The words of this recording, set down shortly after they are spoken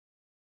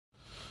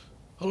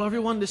Hello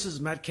everyone, this is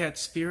Mad Cat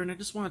Sphere, and I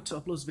just wanted to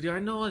upload this video. I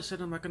know I said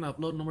I'm not going to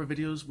upload no more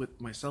videos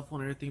with my cell phone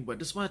and everything, but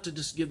just wanted to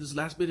just give this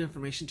last bit of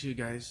information to you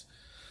guys.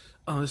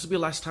 This will be the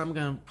last time I'm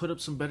going to put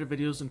up some better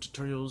videos and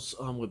tutorials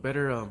with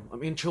better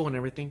intro and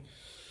everything.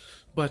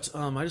 But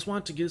I just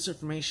wanted to give this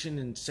information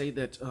and say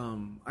that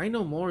I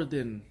know more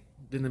than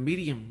the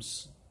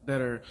mediums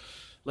that are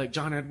like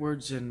John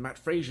Edwards and Matt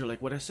Frazier.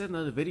 Like what I said in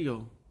another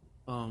video,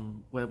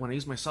 when I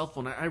use my cell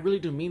phone, I really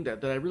do mean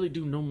that I really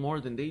do know more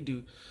than they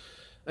do.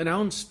 And I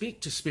don't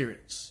speak to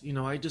spirits, you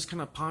know, I just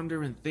kind of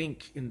ponder and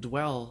think and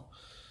dwell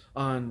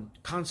on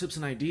concepts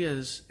and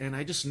ideas, and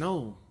I just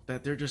know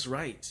that they're just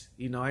right.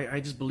 You know, I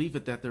just believe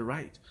it that they're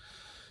right.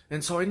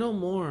 And so I know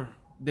more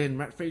than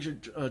Matt Frazier,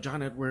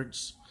 John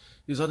Edwards,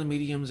 these other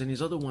mediums and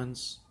these other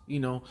ones, you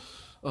know,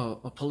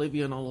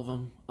 Polivia and all of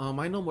them.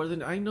 I know more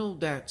than, I know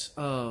that,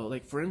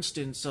 like for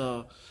instance,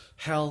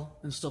 hell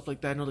and stuff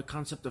like that. I know the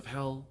concept of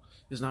hell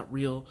is not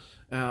real.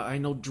 I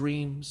know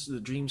dreams, the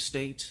dream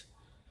state.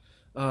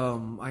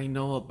 I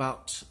know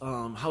about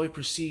how we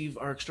perceive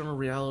our external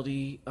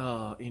reality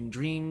in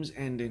dreams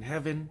and in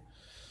heaven.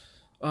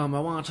 I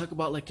want to talk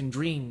about like in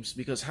dreams,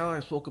 because how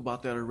I spoke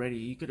about that already.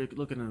 You could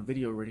look at it in a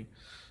video already.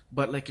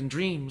 But like in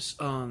dreams,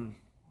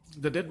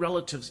 the dead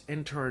relatives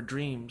enter our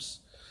dreams,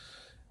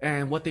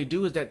 and what they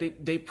do is that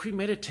they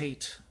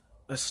premeditate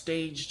a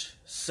staged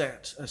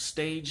set, a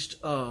staged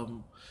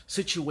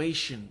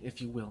situation,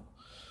 if you will.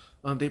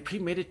 They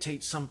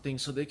premeditate something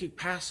so they could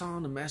pass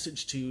on a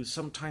message to you.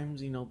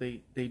 Sometimes, you know,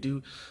 they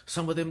do.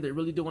 Some of them, they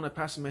really do want to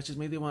pass a message.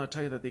 Maybe they want to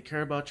tell you that they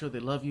care about you, or they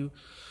love you,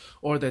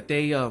 or that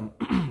they or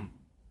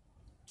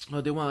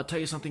they want to tell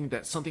you something,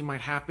 that something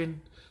might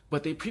happen.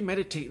 But they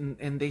premeditate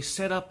and they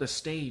set up the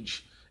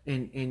stage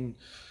in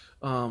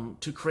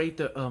to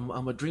create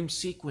a dream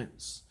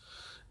sequence.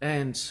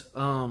 And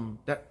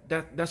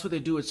that's what they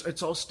do.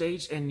 It's all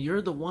staged, and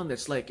you're the one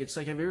that's like, it's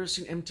like, have you ever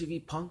seen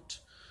MTV Punk'd?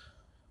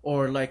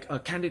 Or like a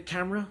candid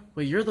camera?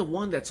 But you're the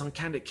one that's on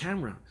candid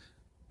camera.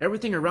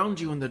 Everything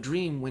around you in the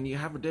dream, when you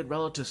have a dead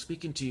relative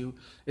speaking to you,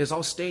 is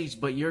all staged,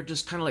 but you're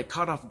just kind of like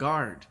caught off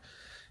guard.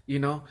 You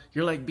know,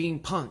 you're like being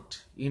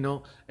punked, you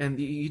know, and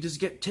you just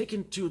get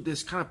taken to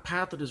this kind of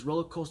path, or this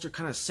roller coaster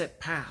kind of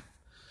set path.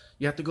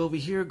 You have to go over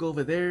here, go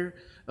over there,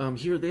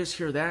 hear this,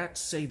 hear that,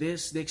 say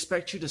this. They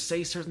expect you to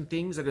say certain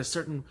things at a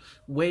certain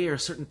way or a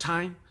certain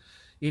time.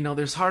 You know,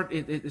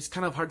 it's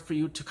kind of hard for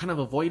you to kind of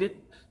avoid it,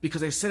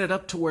 because they set it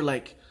up to where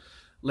like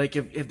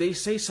if they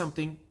say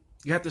something,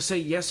 you have to say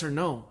yes or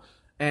no.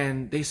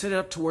 And they set it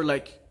up to where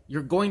like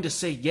you're going to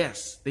say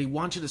yes. They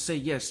want you to say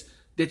yes.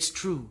 That's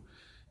true.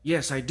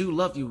 Yes, I do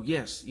love you.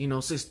 Yes. You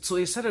know, so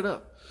they set it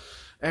up.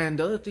 And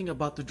the other thing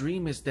about the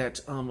dream is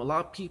that a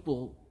lot of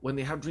people, when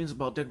they have dreams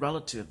about dead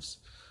relatives,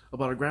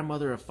 about a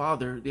grandmother or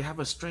father, they have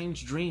a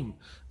strange dream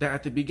that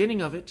at the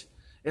beginning of it,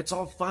 it's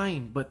all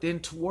fine. But then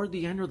toward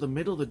the end or the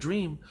middle of the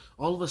dream,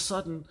 all of a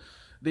sudden,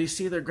 they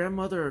see their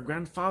grandmother or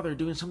grandfather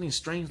doing something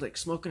strange, like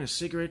smoking a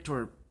cigarette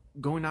or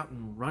going out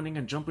and running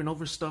and jumping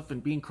over stuff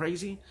and being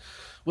crazy.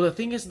 Well, the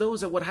thing is, though,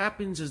 is that what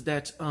happens is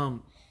that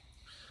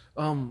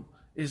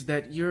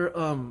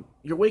you're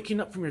waking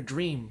up from your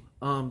dream.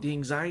 The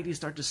anxiety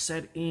starts to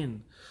set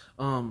in.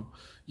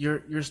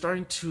 You're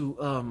starting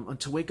to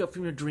wake up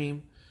from your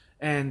dream,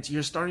 and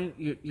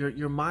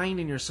your mind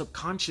and your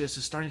subconscious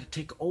is starting to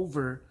take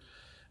over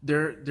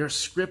their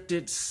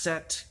scripted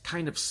set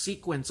kind of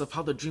sequence of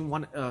how the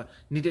dream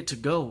needed to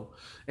go.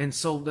 And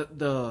so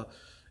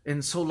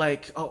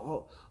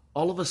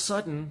all of a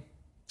sudden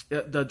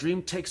the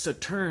dream takes a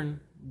turn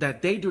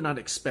that they do not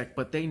expect,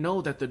 but they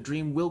know that the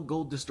dream will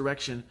go this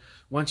direction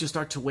once you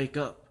start to wake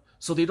up.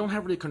 So they don't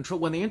have really control.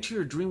 When they enter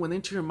your dream, when they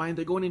enter your mind,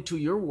 they're going into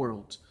your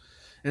world.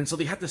 And so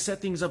they have to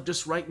set things up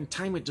just right and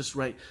time it just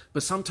right.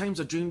 But sometimes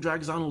the dream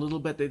drags on a little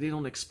bit that they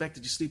don't expect,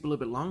 that you sleep a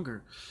little bit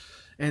longer.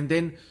 And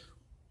then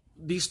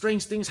these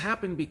strange things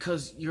happen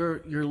because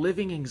your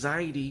living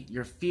anxiety,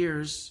 your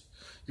fears,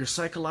 your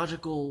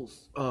psychological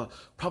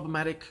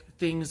problematic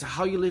things,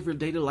 how you live your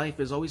day-to-day life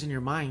is always in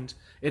your mind.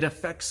 It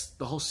affects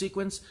the whole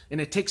sequence,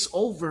 and it takes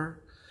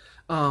over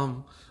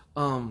the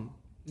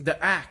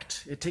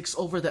act. It takes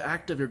over the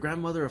act of your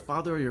grandmother or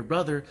father or your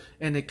brother,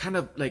 and it kind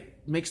of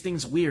like makes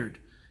things weird.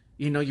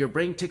 You know, your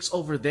brain takes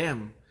over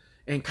them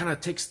and kind of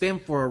takes them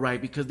for a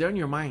ride because they're in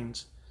your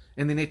mind.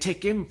 And then they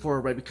take him for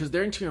a ride because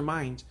they're into your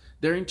mind.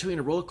 They're into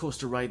a roller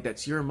coaster ride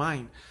that's your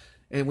mind.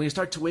 And when you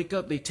start to wake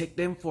up, they take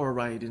them for a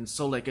ride. And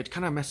so like it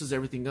kind of messes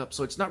everything up.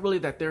 So it's not really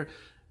that they're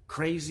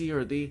crazy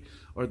or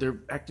they're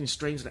acting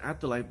strange in the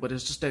afterlife, but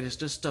it's just that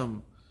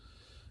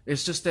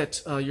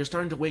you're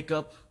starting to wake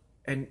up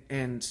and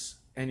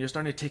you're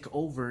starting to take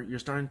over. You're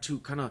starting to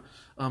kind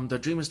of the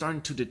dream is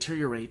starting to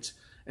deteriorate,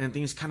 and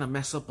things kind of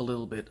mess up a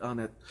little bit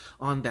on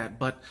that.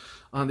 But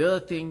on the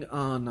other thing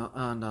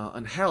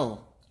on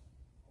hell.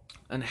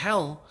 And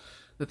hell,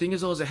 the thing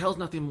is, though, is that hell's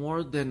nothing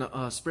more than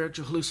a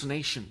spiritual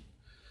hallucination.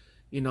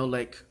 You know,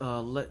 like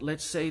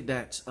let's say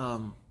that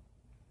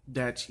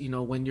you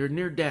know, when you're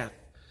near death,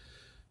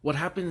 what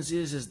happens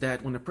is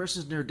that when a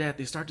person's near death,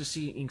 they start to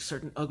see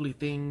certain ugly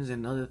things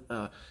and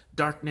other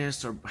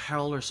darkness or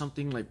hell or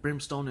something like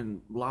brimstone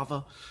and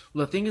lava.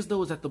 Well, the thing is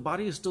though is that the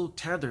body is still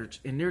tethered,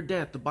 and near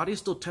death, the body is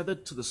still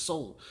tethered to the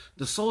soul.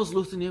 The soul is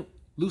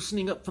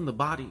loosening up from the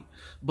body,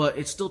 but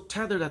it's still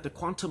tethered at the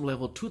quantum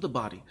level to the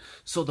body.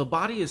 So the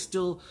body is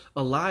still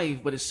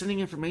alive, but it's sending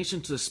information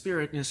to the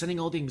spirit, and it's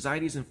sending all the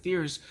anxieties and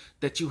fears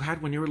that you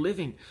had when you were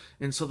living.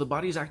 And so the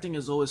body is acting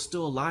as though it's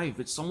still alive.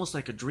 It's almost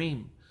like a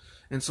dream.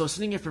 And so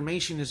sending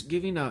information is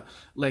giving a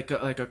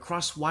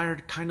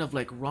cross-wired kind of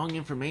like wrong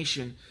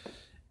information,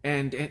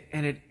 and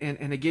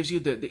it gives you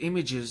the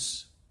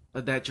images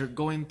that you're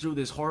going through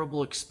this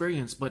horrible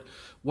experience. But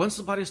once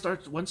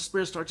the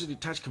spirit starts to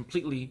detach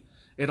completely,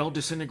 it all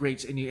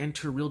disintegrates and you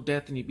enter real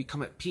death and you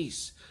become at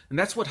peace. And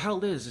that's what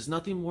hell is. It's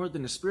nothing more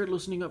than the spirit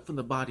loosening up from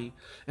the body,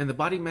 and the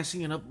body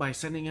messing it up by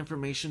sending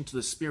information to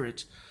the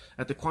spirit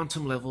at the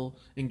quantum level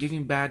and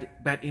giving bad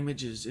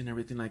images and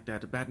everything like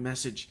that, a bad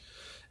message.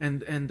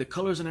 And the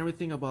colors and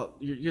everything about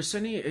you're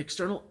sending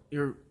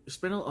your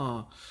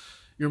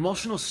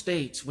emotional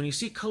states. When you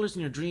see colors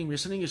in your dream, you're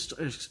sending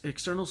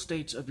external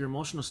states of your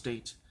emotional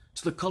state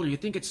to the color. You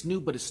think it's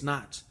new, but it's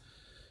not.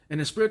 And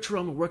the spiritual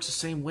realm works the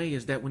same way,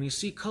 is that when you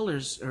see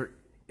colors or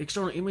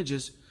external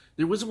images,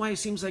 the reason why it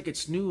seems like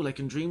it's new, like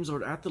in dreams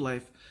or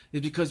afterlife,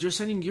 is because you're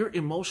sending your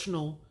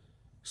emotional,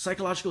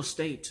 psychological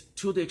state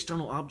to the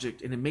external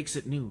object, and it makes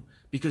it new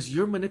because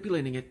you're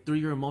manipulating it through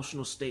your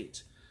emotional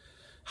state,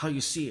 how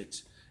you see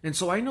it. And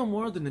so I know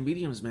more than the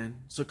mediums, man.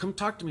 So come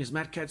talk to me. It's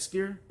Matt Cat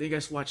Spear. Thank you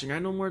guys for watching. I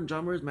know more than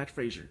John Moore is Matt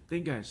Frazier.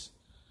 Thank you guys.